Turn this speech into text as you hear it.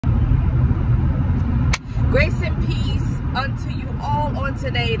Grace and peace unto you all on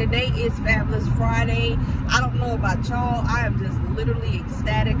today. Today is Fabulous Friday. I don't know about y'all. I am just literally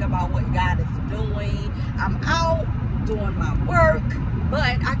ecstatic about what God is doing. I'm out doing my work,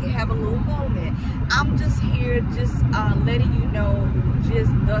 but I can have a little moment. I'm just here just letting you know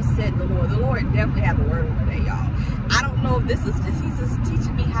just thus said the Lord. The Lord definitely have a word over today, y'all. I don't know if this is just, he's just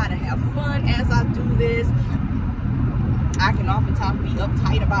teaching me how to have fun as I do this. I can oftentimes be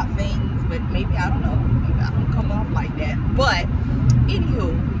uptight about things, but maybe, I don't know, maybe I don't come off like that. But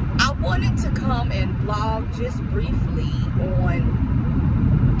anywho, I wanted to come and vlog just briefly on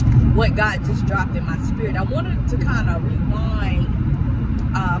what God just dropped in my spirit. I wanted to kind of rewind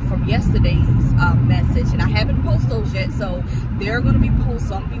from yesterday's message, and I haven't posted those yet, so they're going to be posted.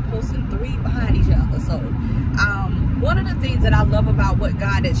 So I'm going to be posting 3 behind each other. So one of the things that I love about what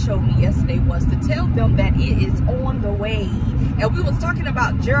God had showed me yesterday was to tell them that it is on the way. And we was talking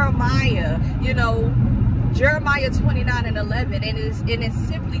about Jeremiah, you know, Jeremiah 29:11, and it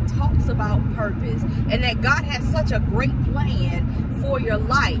simply talks about purpose and that God has such a great plan for your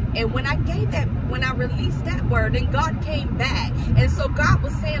life. And when I released that word, then God came back, and so God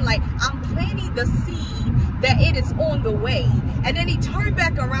was saying, like, I'm planting the seed that it is on the way. And then he turned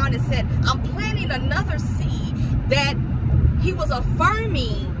back around and said, I'm planting another seed that he was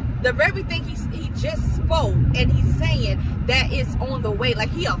affirming the very thing he just spoke, and he's saying that it's on the way. Like,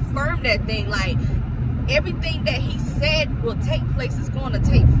 he affirmed that thing, like everything that he said will take place is going to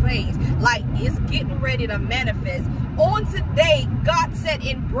take place. Like, it's getting ready to manifest. On today, God said,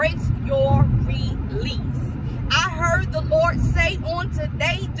 embrace your release. I heard the Lord say on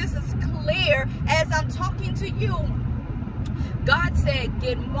today, this is clear as I'm talking to you. God said,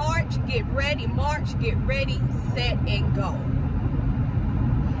 get ready, march, get ready, set, and go.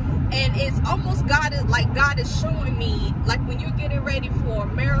 And it's almost God is showing me, like, when you're getting ready for a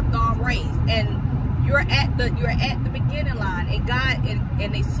marathon race and you're at the beginning line, and God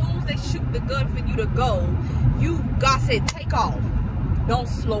and as soon as they shoot the gun for you to go, God said, take off. Don't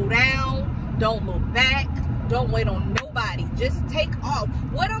slow down, don't look back, don't wait on nobody, just take off.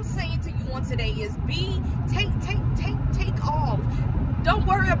 What I'm saying to you on today is take off. Don't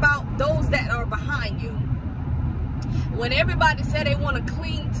worry about those that are behind you. When everybody said they want to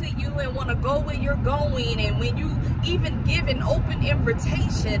cling to you and want to go where you're going, and when you even give an open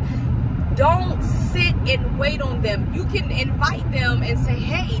invitation, don't sit and wait on them. You can invite them and say,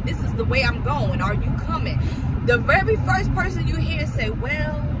 hey, this is the way I'm going. Are you coming? The very first person you hear say,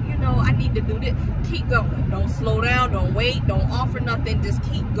 well, you know, I need to do this. Keep going. Don't slow down. Don't wait. Don't offer nothing. Just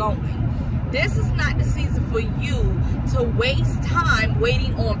keep going. This is not the season for you to waste time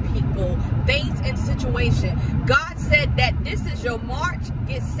waiting on people, things, and situation. God said that this is your march,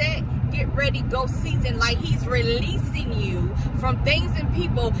 get set, get ready, go season. Like, he's releasing you from things and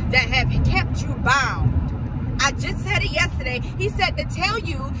people that have kept you bound. I just said it yesterday. He said to tell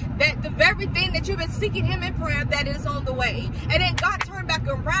you that the very thing that you've been seeking him in prayer, that is on the way. And then God turned back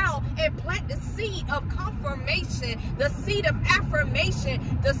around and planted the seed of confirmation, the seed of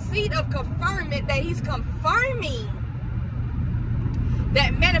affirmation, the seed of confirmation, that he's confirming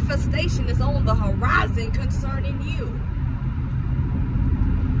that manifestation is on the horizon concerning you.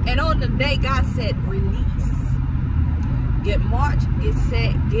 And on the day, God said, release. Get march, get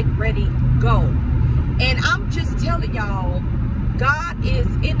set, get ready, go. And I'm just telling y'all, God is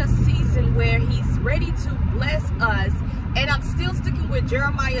in a season where he's ready to bless us. And I'm still sticking with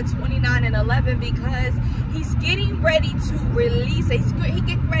Jeremiah 29:11 because he's getting ready to release. He's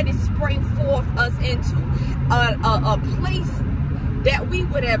getting ready to spring forth us into a place that we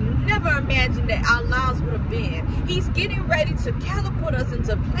would have never imagined that our lives would have been. He's getting ready to catapult us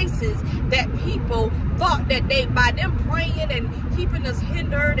into places that people thought that by them praying and keeping us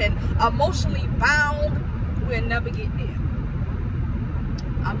hindered and emotionally bound, we'll never get there.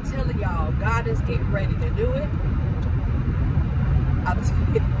 I'm telling y'all, God is getting ready to do it. I'm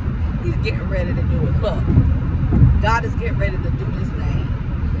telling you, he's getting ready to do it. Look, God is getting ready to do this thing.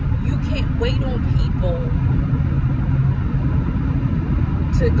 You can't wait on people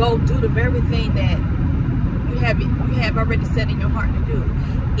to go do the very thing that you have already set in your heart to do.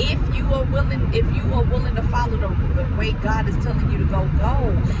 If you are willing to follow the way God is telling you to go,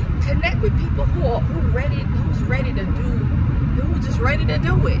 connect with people who's just ready to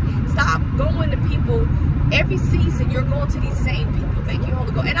do it. Stop going to people every season. You're going to these same people. Thank you,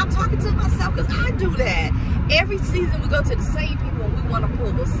 Holy Ghost. And I'm talking to myself because I do that. Every season we go to the same people and we want to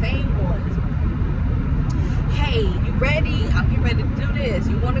pull the same ones. Hey, you ready? I'm getting ready to do this.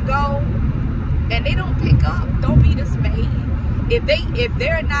 You want to go? And they don't pick up. Don't be dismayed. If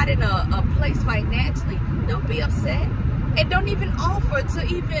they're not in a place financially, don't be upset. And don't even offer to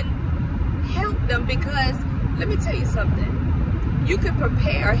even help them, because let me tell you something. You can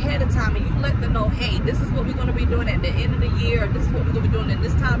prepare ahead of time and you let them know, hey, this is what we're going to be doing at the end of the year. This is what we're going to be doing in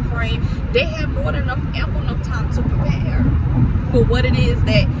this time frame. They have more than ample enough time to prepare for what it is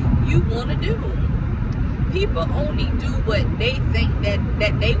that you want to do. People only do what they think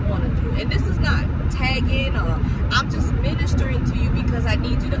that they want to do. And this is not tagging, or I'm just ministering to you because I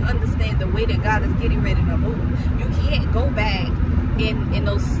need you to understand the way that God is getting ready to move. You can't go back in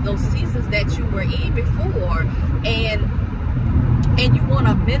those seasons that you were in before and you want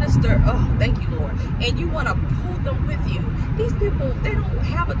to minister, oh, thank you, Lord, and you want to pull them with you. These people, they don't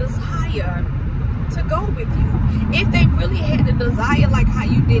have a desire to go with you. If they really had the desire like how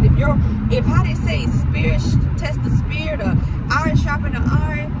you did, if how they say spirit test the spirit, or iron sharpen the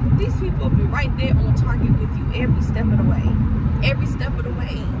iron, these people will be right there on target with you every step of the way. Every step of the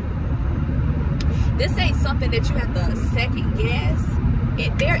way. This ain't something that you have to second guess.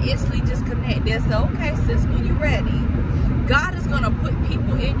 They're instantly just connect. They'll say, okay, sis, when you're ready. God is going to put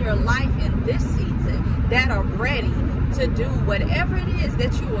people in your life in this season that are ready to do whatever it is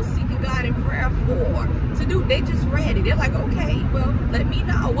that you are seeking God in prayer for to do. They just ready. They're like, okay, well, let me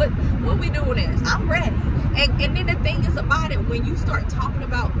know what we doing is. I'm ready. And then the thing is about it, when you start talking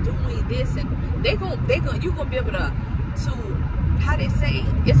about doing this, and you're gonna be able to how they say,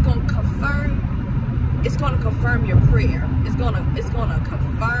 it's gonna confirm your prayer. It's gonna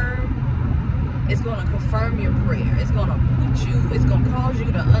confirm your prayer. It's gonna cause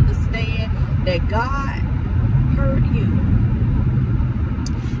you to understand that God heard you.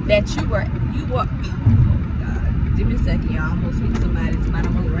 That you were, oh my God. Give me a second, y'all. I'm gonna speak to somebody. Somebody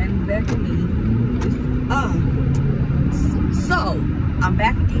almost ran back to me. So I'm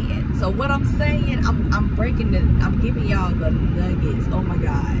back again. So what I'm saying, I'm giving y'all the nuggets. Oh my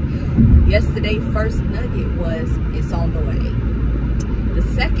God. Yesterday, first nugget was, it's on the way. The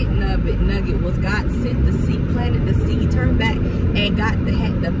second nugget was, God sent the seed, planted the seed, turned back, and had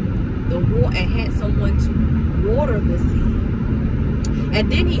someone to water the seed. And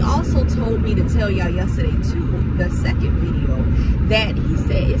then he also told me to tell y'all yesterday too, the second video, that he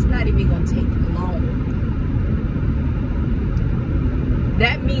said it's not even gonna take long.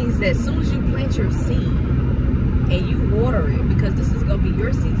 That means that as soon as you plant your seed and you water it, because this is gonna be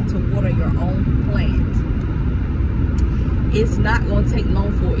your season to water your own plant, it's not going to take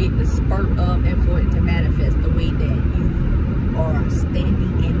long for it to spurt up and for it to manifest the way that you are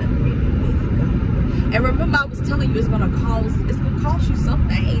standing in agreement with God. And remember, I was telling you, it's going to cost you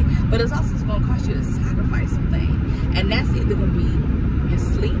something, but it's also going to cost you to sacrifice something. And that's either going to be your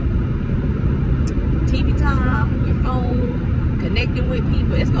sleep, TV time, your phone, connecting with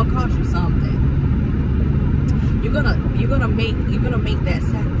people. It's going to cost you something. You're gonna make that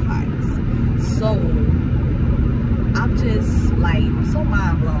sacrifice. So I'm just like so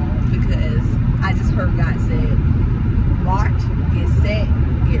mind blown, because I just heard God said, march, get set,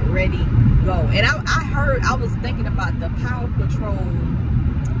 get ready, go. And I was thinking about the Power Patrol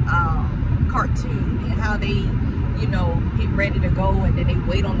cartoon, and how they, get ready to go, and then they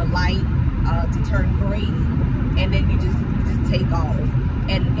wait on the light to turn green, and then you just take off.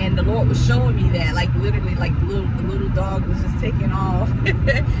 And the Lord was showing me that, like, literally, like the little dog was just taking off,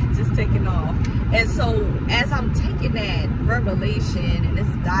 just taking off. And so as I'm taking that revelation and this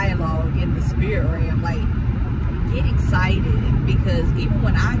dialogue in the spirit realm, like, get excited, because even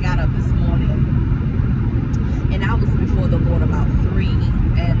when I got up this morning, and I was before the Lord about 3,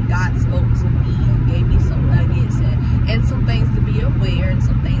 and God spoke to me and gave me some nuggets and some things to be aware, and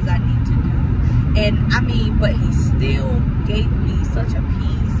some things I need to do. And I mean, but he still gave me such a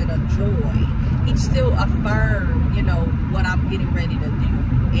peace and a joy. He still affirmed, what I'm getting ready to do.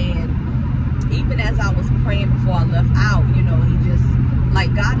 And even as I was praying before I left out, he just,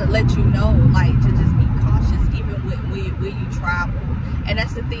 like, God to let you know, like, to just be cautious even where you travel. And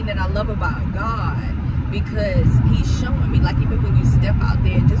that's the thing that I love about God, because he's showing me, like, even when you step out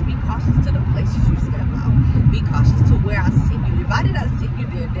there, just be cautious to the places you step out. Be cautious to where I send you. If I did not send you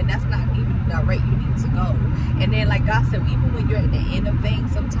there, then that's not even the direct you need to go. And then, like God said, even when you're at the end of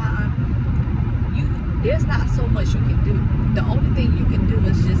things, sometimes there's not so much you can do. The only thing you can do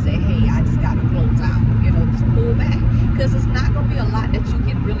is just say, hey, I just got to close out, just pull back. Because it's not going to be a lot that you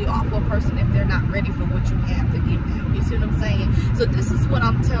can really offer a person if they're not ready for what you have to give them. You see what I'm saying? So this is what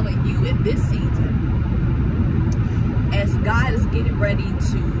I'm telling you in this season. As God is getting ready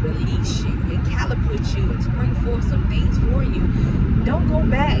to release you and calibrate you and spring forth some things for you, don't go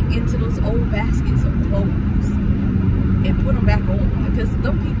back into those old baskets of clothes and put them back on, because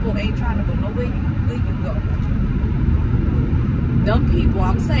them people ain't trying to go nowhere you go. Them people,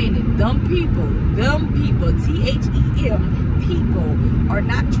 I'm saying it, them people, T-H-E-M, people are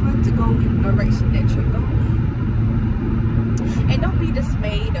not trying to go in direction that you're going. And don't be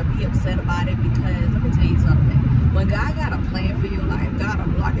dismayed or be upset about it, because let me tell you something. When God got a plan for your life, God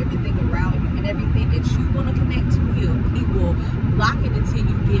will block everything around you, and everything that you want to connect to Him, He will block it until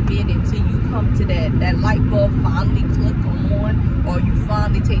you give in, until you come to that light bulb finally click on, or you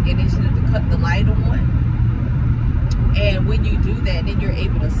finally take the initiative to cut the light on. And when you do that, then you're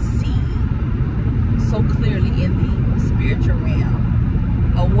able to see so clearly in the spiritual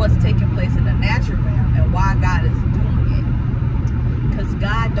realm of what's taking place in the natural realm and why God is doing it. Because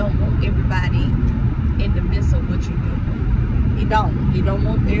God don't want everybody in the midst of what you're doing. He don't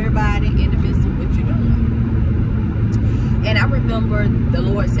want everybody in the midst of what you're doing. And I remember the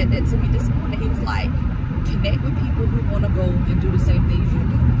Lord said that to me this morning. He was like, connect with people who want to go and do the same things you're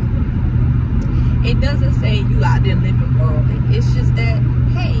doing. It doesn't say you out there living worldly. It's just that,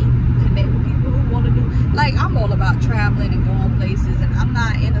 hey, connect with people who want to do, like, I'm all about traveling and going places, and I'm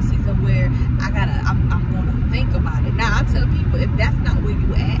not in a season where I'm going to think about it. Now, I tell people, if that's not where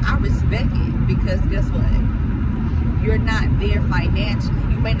you at, I respect it, because guess what? You're not there financially.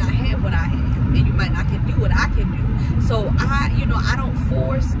 You may not have what I have, and you might not can do what I can do. So I don't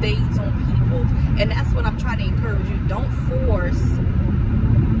force things on people, and that's what I'm trying to encourage you. Don't force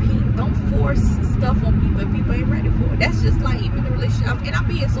stuff on people if people ain't ready for it. That's just like even the relationship, and I'm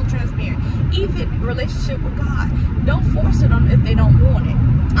being so transparent. Even relationship with God, don't force it on them if they don't want it.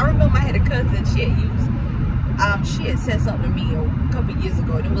 I remember I had a cousin, she had said something to me a couple years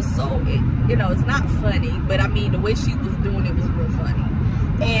ago, and it was so, it's not funny, but I mean, the way she was doing it was real funny.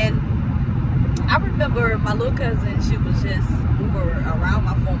 And I remember my little cousin, we were around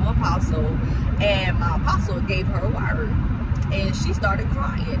my former apostle, and my apostle gave her a word. And she started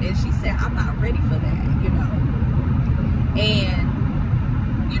crying, and she said, I'm not ready for that, And,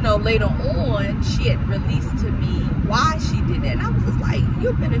 later on, she had released to me why she did that. And I was just like,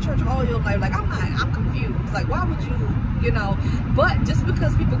 you've been in church all your life. Like, I'm confused. Like, why would you, But just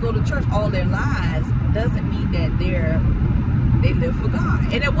because people go to church all their lives doesn't mean that they live for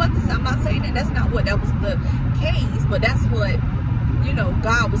God. And it wasn't, I'm not saying that that was the case, but that's what,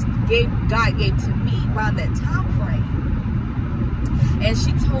 God gave to me around that time frame. And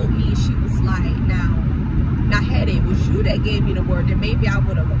she told me, she was like, now had it was you that gave me the word, then maybe I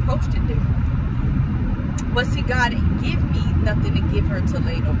would have approached it differently. But see, God didn't give me nothing to give her till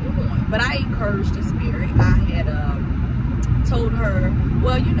later on. But I encouraged the spirit. I had told her,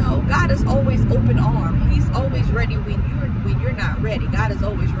 well, God is always open armed. He's always ready when you're not ready. God is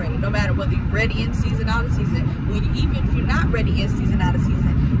always ready, no matter whether you're ready in season, out of season. Even if you're not ready in season, out of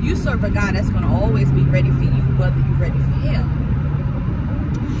season, you serve a God that's going to always be ready for you, whether you're ready for Him.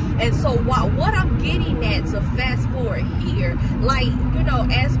 And so what I'm getting at, to fast forward here, like,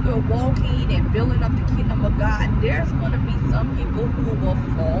 as we're walking and building up the kingdom of God, there's going to be some people who will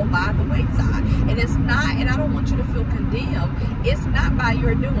fall by the wayside. And it's not, and I don't want you to feel condemned, it's not by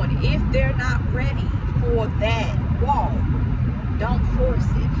your doing. If they're not ready for that walk, don't force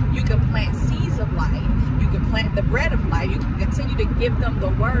it. You can plant seeds of life. You can plant the bread of life. You can continue to give them the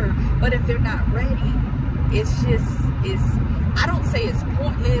word. But if they're not ready, I don't say it's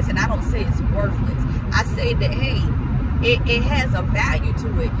pointless, and I don't say it's worthless. I say that, hey, it has a value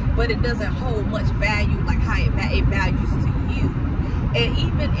to it, but it doesn't hold much value like how it values to you.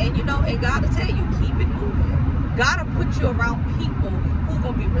 And God will tell you, keep it moving. God will put you around people who are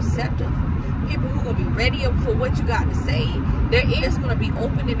going to be receptive, people who are going to be ready for what you got to say. Their ears going to be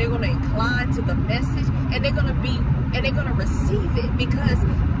open, and they're going to incline to the message, and they're going to receive it, because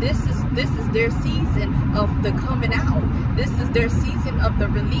this is their season of the coming out. This is their season of the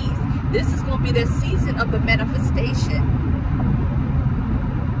release. This is going to be their season of the manifestation.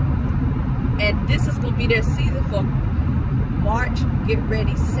 And this is going to be their season for march, get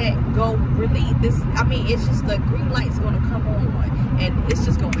ready, set, go, release. It's just the green light's going to come on, and it's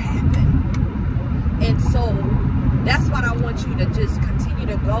just going to happen. And so that's what I want you to just continue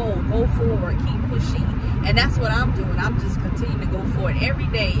to go forward, keep pushing. And that's what I'm doing. I'm just continuing to go forward. Every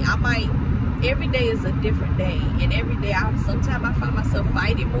day, every day is a different day. And every day, sometimes I find myself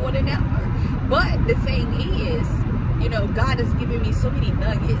fighting more than ever. But the thing is, God has given me so many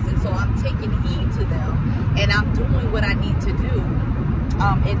nuggets. And so I'm taking heed to them. And I'm doing what I need to do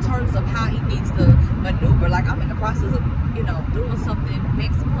in terms of how He needs to maneuver. Like, I'm in the process of, doing something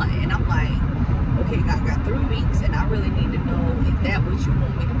next month. And I'm like, okay, God, got 3 weeks, and I really need to know if that's what you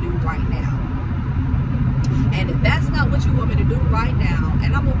want me to do right now. And if that's not what you want me to do right now,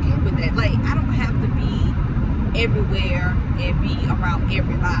 and I'm okay with that. Like, I don't have to be everywhere and be around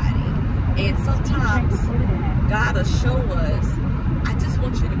everybody. And sometimes God will show us, I just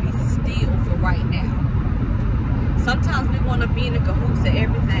want you to be still for right now. Sometimes we want to be in the cahoots of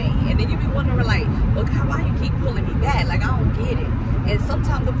everything, and then you be get it. And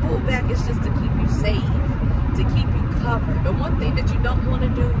sometimes the pullback is just to keep you safe, to keep you covered. The one thing that you don't want to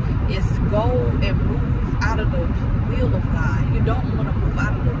do is go and move out of the will of God. You don't want to move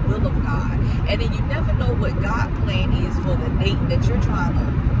out of the will of God. And then you never know what God's plan is for the date that you're trying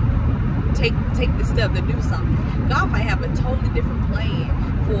to take the step to do something. God might have a totally different plan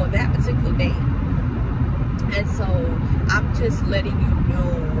for that particular day. And so I'm just letting you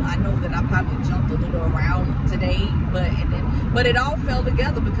know, I know that I probably jumped a little around today, but it all fell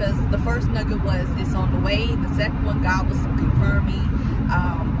together, because the first nugget was it's on the way. The second one, God was confirming.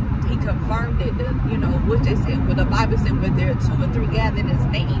 He confirmed it, you know, what they said, what the Bible said, where there are 2 or 3 gathered in his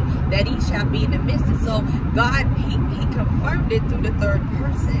name, that he shall be in the midst. And so God, he confirmed it through the third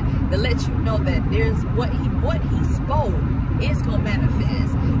person to let you know that there's what he spoke is going to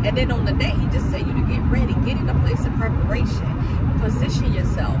manifest. And then on the day, he just said you to get ready, get in a place of preparation, position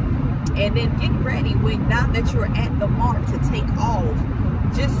yourself, and then get ready now that you're at the mark to take off.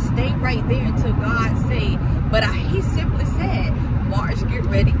 Just stay right there until God say, but he simply said, march, get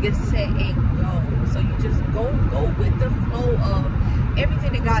ready, get set, and go. So you just go with the flow of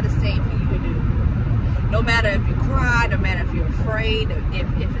everything that God is saying for you to do. No matter if you cry, no matter if you're afraid,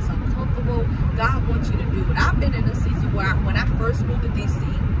 if it's uncomfortable, God wants you to do it. I've been in a season where when I first moved to DC,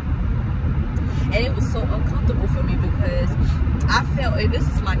 and it was so uncomfortable for me because I felt, and this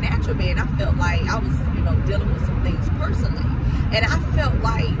is my natural man, I felt like I was, you know, dealing with some things personally. And I felt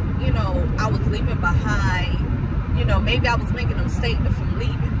like, you know, I was leaving behind, you know, maybe I was making a mistake from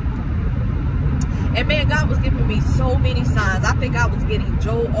leaving. And man, God was giving me so many signs. I think I was getting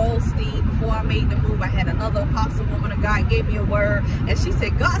Joel Osteen before I made the move. I had another apostle woman of God gave me a word, and she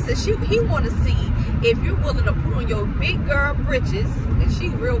said, God said he want to see if you're willing to put on your big girl britches, and she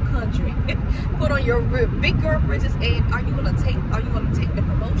real country. Put on your big girl britches, and are you gonna take the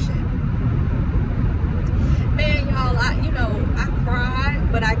promotion? Man, y'all, I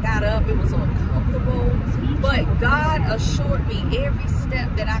cried, but I got up. It was uncomfortable, but God assured me every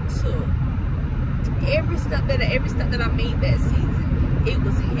step that I took. Every step that I made that season, it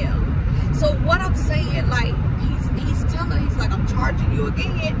was him. So what I'm saying, like, he's like, I'm charging you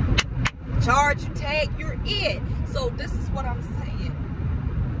again. Charge, you tag, you're in. So this is what I'm saying.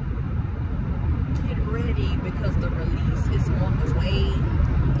 Get ready, because the release is on the way.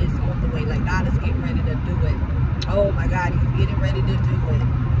 It's on the way. Like, God is getting ready to do it. Oh my God, he's getting ready to do it.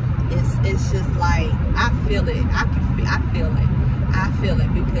 It's just like, I feel it. I feel it. I feel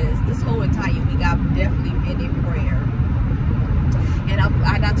it, because this whole entire week I've definitely been in prayer.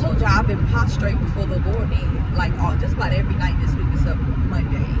 And I told y'all I've been prostrate before the Lord, like just about every night this week except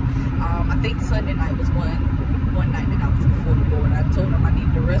Monday. I think Sunday night was one night that I was before the Lord. I told him I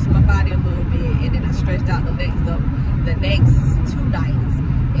needed to rest my body a little bit, and then I stretched out the next 2 nights.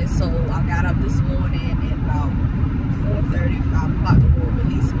 And so I got up this morning at about 4:30, 5 o'clock. The Lord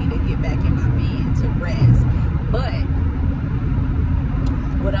released me to get back in my bed to rest. But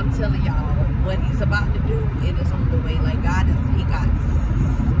what I'm telling y'all, what he's about to do, it is on the way. Like,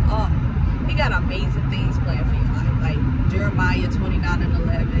 he got amazing things planned for your life. Like Jeremiah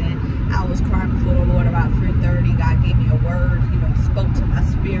 29:11, I was crying before the Lord about 3:30. God gave me a word, you know, spoke to my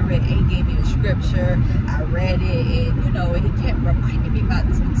spirit, and he gave me a scripture. I read it, and you know, he kept reminding me about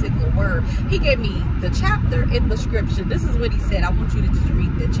this particular word. He gave me the chapter in the scripture. This is what he said. I want you to just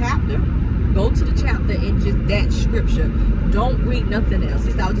read the chapter. Go to the chapter and just that scripture. Don't read nothing else.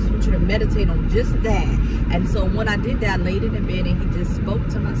 He said, I just want you to meditate on just that. And so when I did that, I laid in the bed, and he just spoke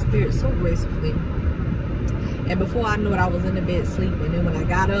to my spirit so gracefully. And before I knew it, I was in the bed sleeping. And when I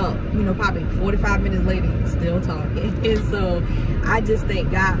got up, you know, probably 45 minutes later, he was still talking. And so I just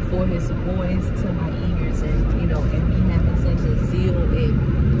thank God for his voice to my ears, and, you know, and me having such a zeal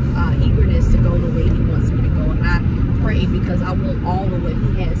and eagerness to go the way he wants me to go. And I pray, because I want all of what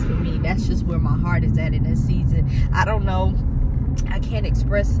he has for me. That's just where my heart is at in this season. I don't know, I can't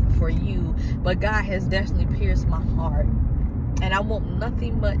express for you, but God has definitely pierced my heart, and I want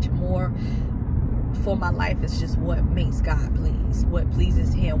nothing much more for my life. It's just what makes God pleased, what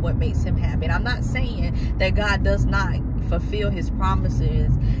pleases him, what makes him happy. And I'm not saying that God does not fulfill his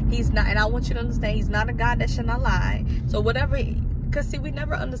promises. He's not, and I want you to understand, he's not a God that shall not lie. So whatever, because see, we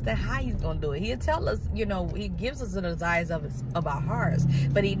never understand how he's gonna do it. He'll tell us, you know, he gives us the desires of our hearts,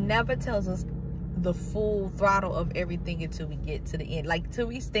 but he never tells us the full throttle of everything until we get to the end. Like, till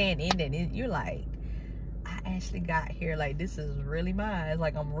we stand in it, and you're like, I actually got here. Like, this is really mine. It's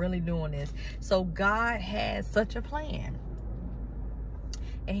like, I'm really doing this. So God has such a plan,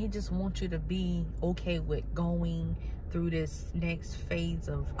 and he just wants you to be okay with going through this next phase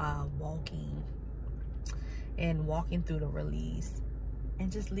of walking through the release.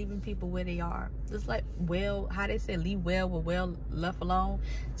 and just leaving people where they are. Just like, well, how they say, leave well with well left alone.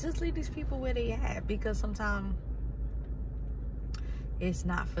 Just leave these people where they at, because sometimes it's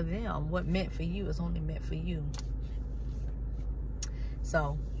not for them. What meant for you is only meant for you.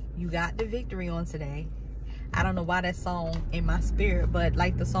 So you got the victory on today. I don't know why that song in my spirit, but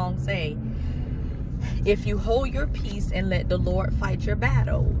like the song say, if you hold your peace and let the Lord fight your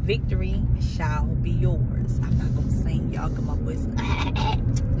battle, victory shall be yours. I'm not gonna sing, y'all, because my voice is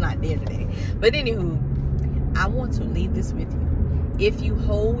not there today. But anywho, I want to leave this with you. If you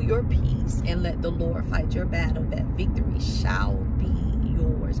hold your peace and let the Lord fight your battle, that victory shall be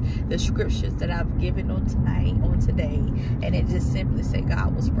yours. The scriptures that I've given on today, and it just simply say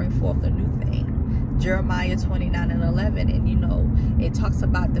God will spring forth a new thing. Jeremiah 29:11, and you know, it talks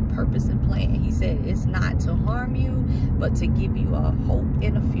about the purpose and plan. He said it's not to harm you, but to give you a hope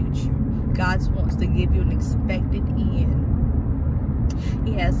in a future. God wants to give you an expected end.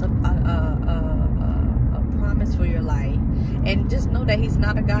 He has a promise for your life, and just know that he's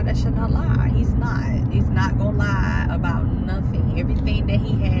not a God that shall not lie. He's not gonna lie about nothing. Everything that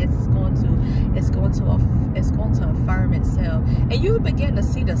he has is going to affirm itself, and you begin to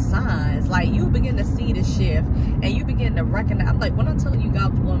see the signs. Like, you begin to see the shift, and you begin to recognize. I'm like, when I'm telling you,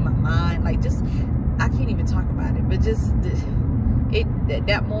 God was blowing my mind. Like, just, I can't even talk about it, but just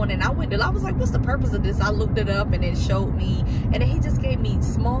that morning I was like, what's the purpose of this? I looked it up, and it showed me, and then he just gave me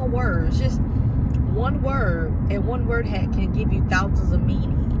small words, just one word, and one word can give you thousands of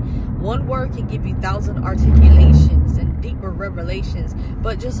meaning. One word can give you 1,000 articulations and deeper revelations,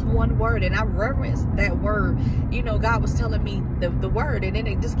 but just one word. And I reverenced that word. You know, God was telling me the word, and then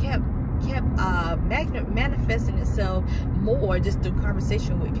it just kept manifesting itself more just through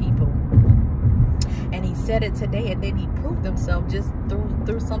conversation with people. And he said it today, and then he proved himself just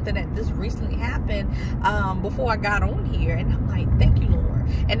through something that just recently happened before I got on here. And I'm like, thank you, Lord.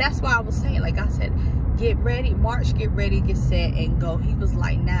 And that's why I was saying, like I said, get ready, march, get ready, get set, and go. He was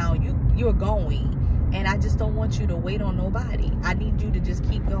like, now you're going, and I just don't want you to wait on nobody. I need you to just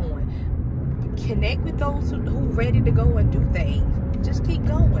keep going. Connect with those who ready to go and do things. Just keep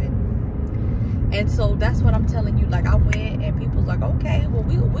going. And so that's what I'm telling you. Like, I went, and people's like, okay, well,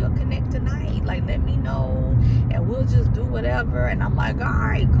 we'll connect tonight. Like, let me know, and we'll just do whatever. And I'm like, all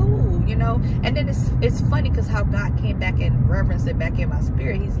right, cool, you know. And then it's funny because how God came back and reverenced it back in my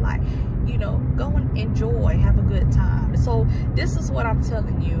spirit. He's like, you know, go and enjoy, have a good time. So this is what I'm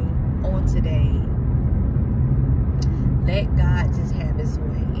telling you on today. Let God just have his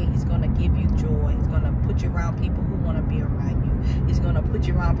way, and he's going to give you joy. He's going to put you around people who want to be around you. He's going to put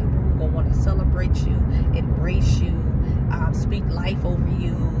you around people who are going to want to celebrate you, embrace you, speak life over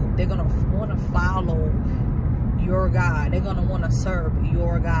you. They're going to want to follow your God. They're going to want to serve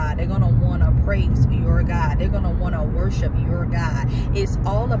your God. They're going to want to praise your God. They're going to want to worship your God. It's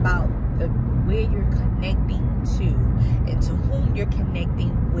all about where you're connecting to, and to whom you're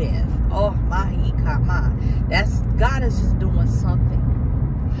connecting with. Oh my, that's, God is just doing something.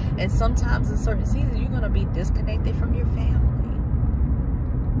 And sometimes in certain seasons, you're going to be disconnected from your family.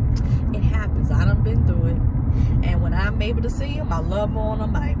 It happens. I done been through it. And when I'm able to see them, I love on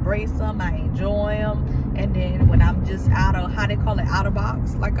them, I embrace them, I enjoy them. And then when I'm just out of, how they call it, out of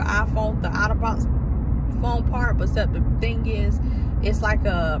box, like an iPhone, the out of box phone part, but except the thing is, it's like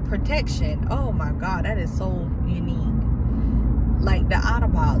a protection. Oh my God, that is so unique. Like the out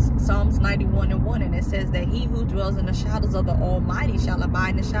of box, Psalms 91:1, and it says that he who dwells in the shadows of the Almighty shall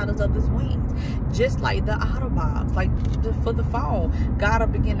abide in the shadows of his wings. Just like the out of box, like for the fall, God will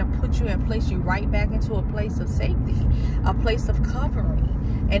begin to put you and place you right back into a place of safety, a place of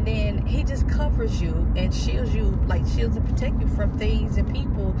covering. And then he just covers you and shields you, like shields and protect you from things and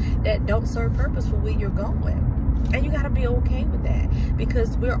people that don't serve purpose for where you're going. And you got to be okay with that,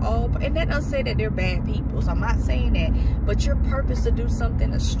 because we're all, and that doesn't say that they're bad people, so I'm not saying that, but your purpose to do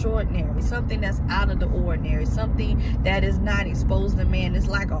something extraordinary, something that's out of the ordinary, something that is not exposed to man, is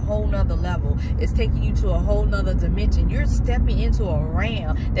like a whole nother level. It's taking you to a whole nother dimension. You're stepping into a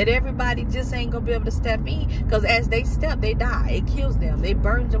realm that everybody just ain't gonna be able to step in, because as they step, they die. It kills them, it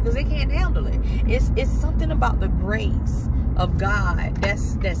burns them, because they can't handle it. It's something about the grace of God that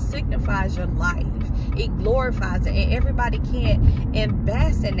signifies your life. It glorifies it, and everybody can't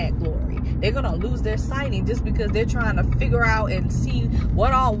bask in that glory. They're gonna lose their sighting just because they're trying to figure out and see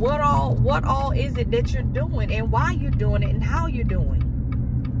what all is it that you're doing, and why you're doing it, and how you're doing.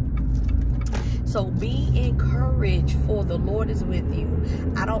 So be encouraged, for the Lord is with you.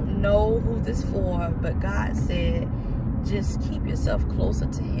 I don't know who this for, but God said, just keep yourself closer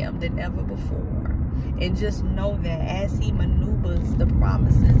to him than ever before. And just know that as he maneuvers the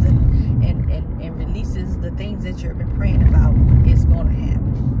promises and releases the things that you've been praying about, it's going to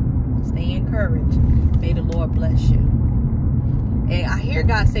happen. Stay encouraged. May the Lord bless you. And I hear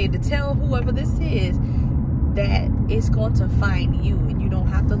God say to tell whoever this is that it's going to find you and you don't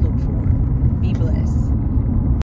have to look for it. Be blessed.